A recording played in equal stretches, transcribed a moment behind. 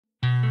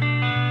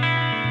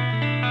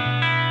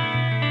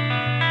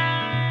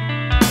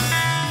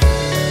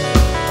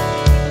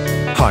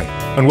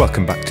and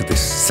welcome back to this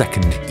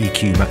second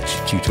EQ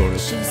match tutorial,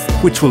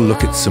 which will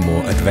look at some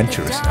more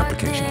adventurous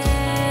applications.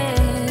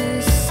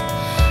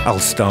 I'll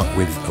start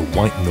with a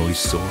white noise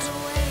source.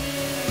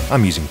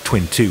 I'm using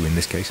Twin 2 in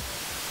this case,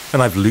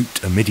 and I've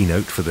looped a MIDI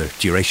note for the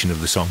duration of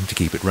the song to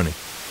keep it running.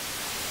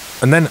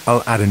 And then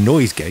I'll add a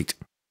noise gate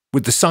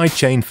with the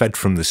sidechain fed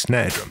from the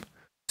snare drum,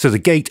 so the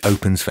gate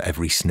opens for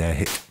every snare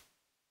hit.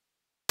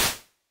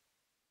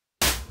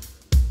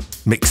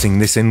 Mixing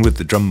this in with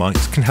the drum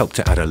mics can help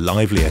to add a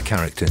livelier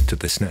character to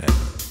the snare.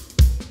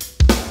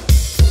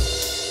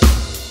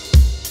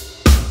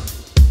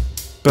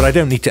 But I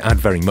don't need to add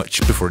very much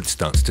before it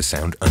starts to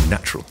sound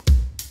unnatural.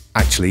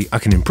 Actually, I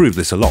can improve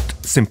this a lot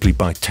simply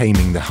by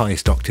taming the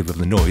highest octave of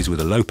the noise with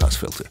a low-pass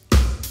filter.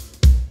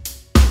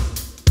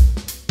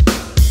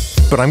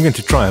 But I'm going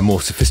to try a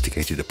more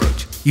sophisticated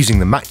approach, using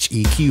the Match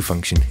EQ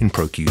function in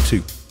Pro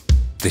Q2.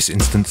 This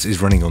instance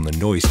is running on the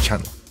noise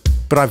channel,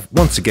 but I've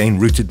once again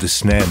routed the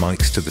snare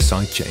mics to the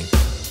sidechain,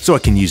 so I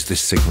can use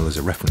this signal as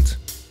a reference.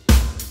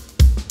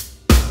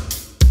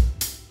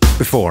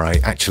 Before I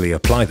actually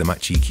apply the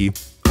Match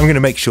EQ, I'm going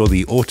to make sure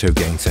the auto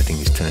gain setting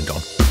is turned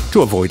on,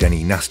 to avoid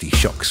any nasty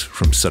shocks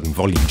from sudden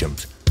volume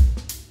jumps.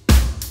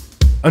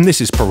 And this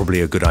is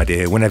probably a good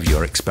idea whenever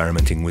you're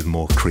experimenting with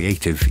more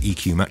creative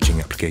EQ matching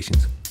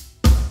applications.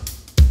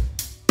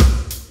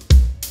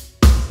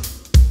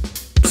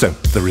 So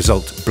the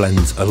result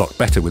blends a lot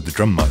better with the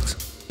drum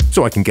mics,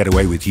 so I can get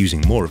away with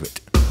using more of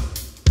it.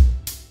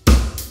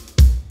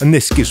 And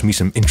this gives me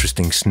some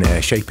interesting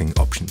snare shaping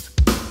options.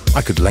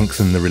 I could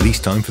lengthen the release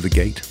time for the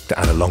gate to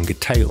add a longer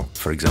tail,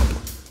 for example.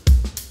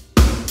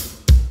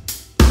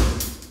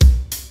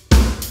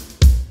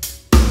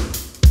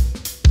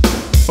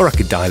 Or I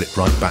could dial it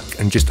right back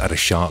and just add a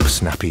sharp,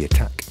 snappy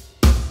attack.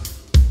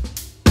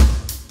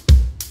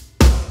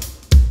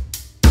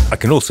 I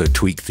can also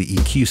tweak the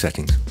EQ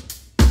settings.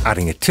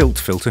 Adding a tilt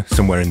filter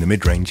somewhere in the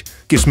mid-range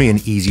gives me an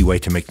easy way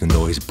to make the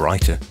noise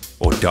brighter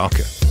or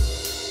darker.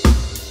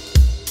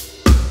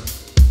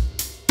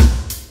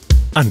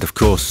 And of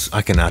course,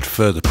 I can add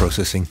further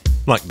processing,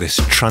 like this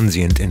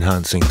transient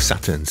enhancing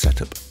Saturn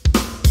setup.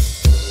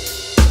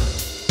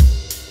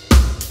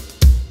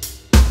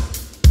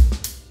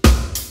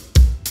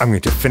 I'm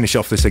going to finish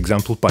off this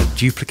example by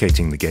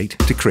duplicating the gate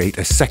to create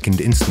a second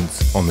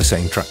instance on the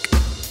same track,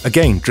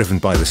 again driven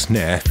by the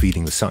snare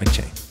feeding the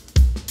sidechain.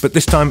 But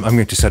this time I'm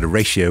going to set a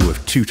ratio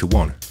of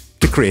 2:1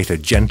 to create a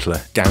gentler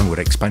downward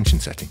expansion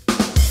setting,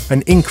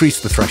 and increase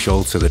the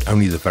threshold so that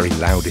only the very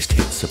loudest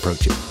hits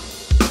approach it.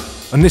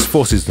 And this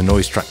forces the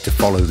noise track to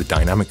follow the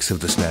dynamics of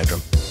the snare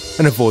drum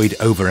and avoid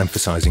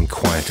overemphasizing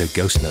quieter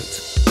ghost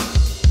notes.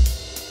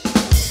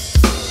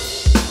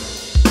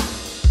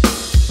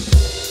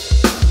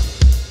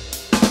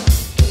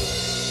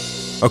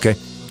 Okay,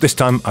 this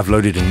time I've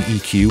loaded an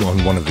EQ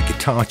on one of the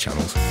guitar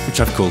channels, which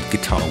I've called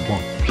Guitar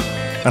 1.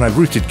 And I've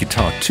routed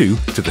Guitar 2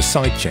 to the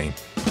sidechain.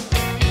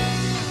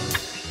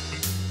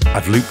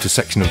 I've looped a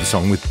section of the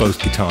song with both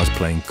guitars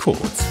playing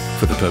chords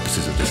for the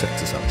purposes of this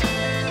exercise.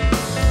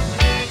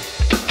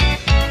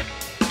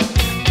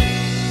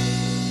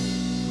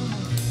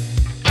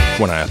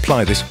 When I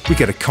apply this, we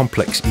get a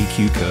complex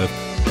EQ curve,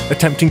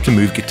 attempting to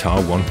move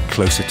Guitar 1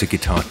 closer to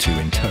Guitar 2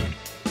 in tone,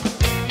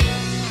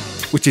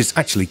 which is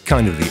actually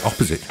kind of the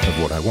opposite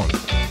of what I want.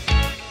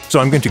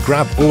 So I'm going to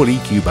grab all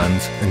EQ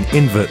bands and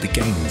invert the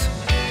gains,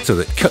 so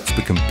that cuts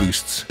become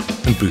boosts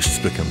and boosts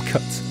become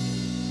cuts.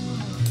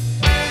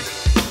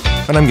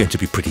 And I'm going to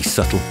be pretty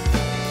subtle.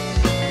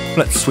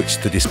 Let's switch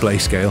the display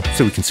scale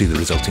so we can see the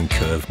resulting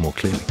curve more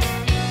clearly.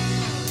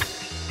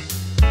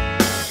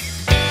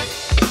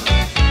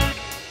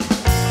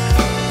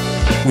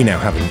 We now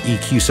have an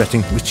EQ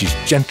setting which is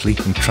gently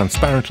and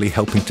transparently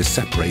helping to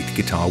separate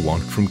Guitar 1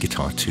 from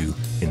Guitar 2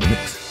 in the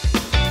mix.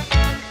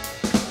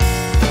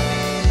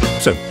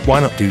 So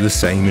why not do the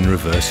same in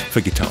reverse for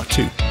Guitar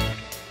 2?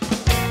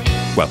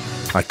 Well,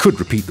 I could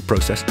repeat the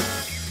process,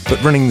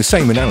 but running the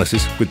same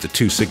analysis with the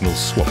two signals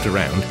swapped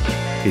around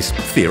is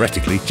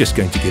theoretically just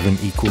going to give an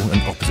equal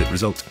and opposite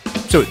result.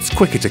 So it's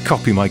quicker to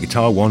copy my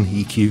Guitar 1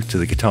 EQ to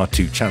the Guitar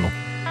 2 channel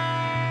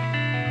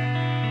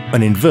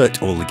and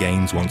invert all the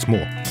gains once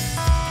more.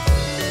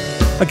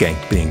 Again,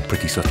 being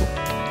pretty subtle.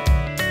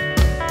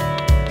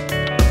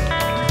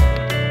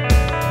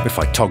 If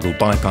I toggle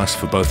bypass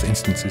for both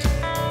instances,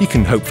 you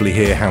can hopefully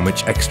hear how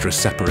much extra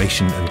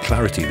separation and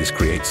clarity this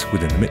creates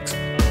within the mix.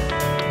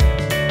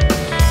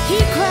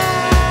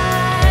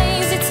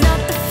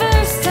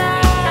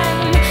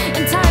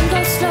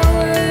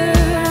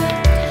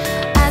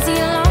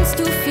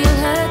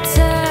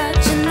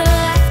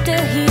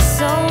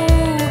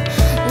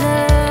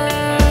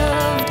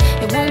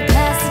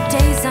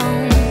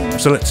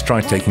 So let's try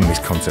taking this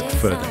concept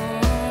further.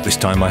 This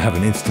time I have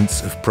an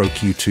instance of Pro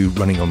Q2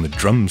 running on the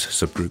drums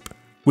subgroup,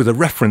 with a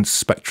reference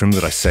spectrum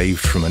that I saved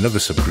from another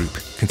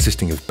subgroup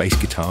consisting of bass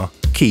guitar,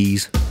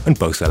 keys, and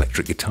both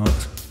electric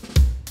guitars.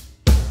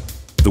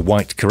 The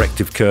white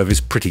corrective curve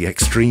is pretty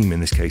extreme in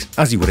this case,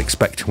 as you would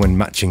expect when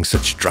matching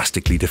such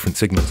drastically different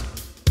signals.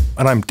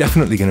 And I'm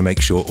definitely going to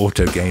make sure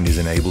auto gain is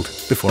enabled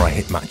before I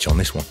hit match on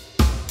this one.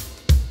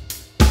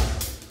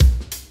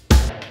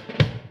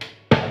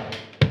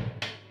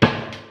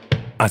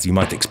 as you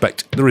might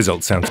expect, the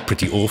result sounds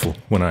pretty awful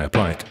when I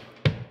apply it.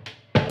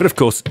 But of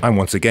course, I'm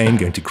once again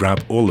going to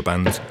grab all the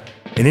bands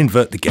and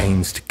invert the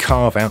gains to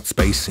carve out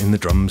space in the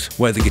drums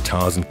where the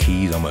guitars and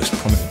keys are most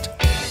prominent.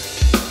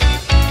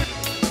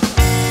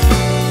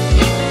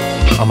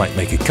 I might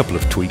make a couple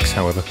of tweaks,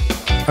 however.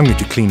 I'm going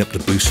to clean up the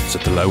boosts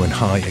at the low and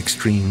high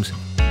extremes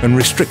and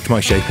restrict my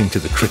shaping to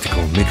the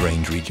critical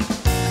mid-range region.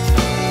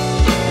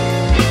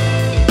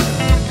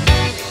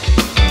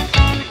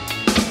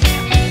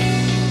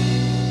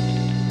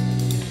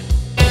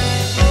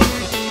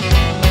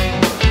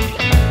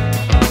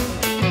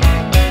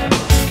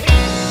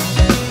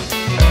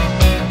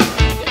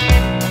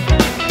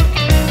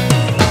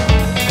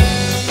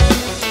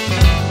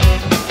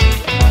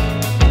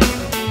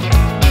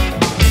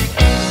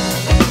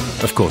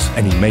 Of course,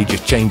 any major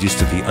changes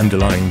to the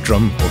underlying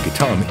drum or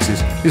guitar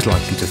mixes is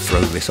likely to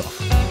throw this off,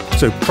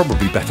 so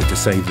probably better to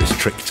save this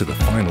trick to the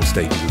final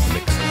stages of the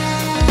mix.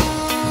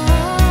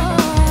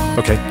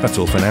 Okay, that's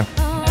all for now.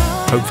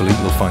 Hopefully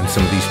you'll find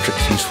some of these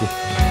tricks useful,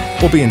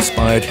 or be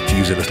inspired to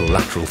use a little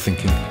lateral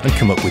thinking and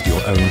come up with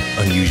your own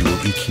unusual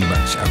EQ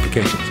match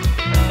applications.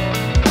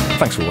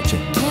 Thanks for watching.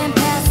 Can't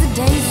pass the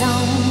day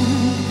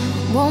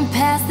zone, won't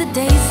pass the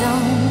day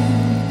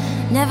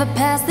zone, never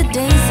pass the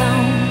day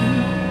zone.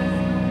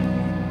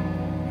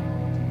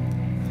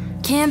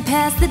 Can't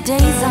pass the day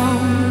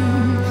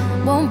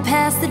zone, won't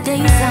pass the day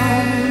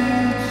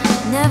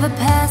zone, never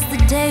pass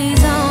the day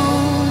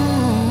zone.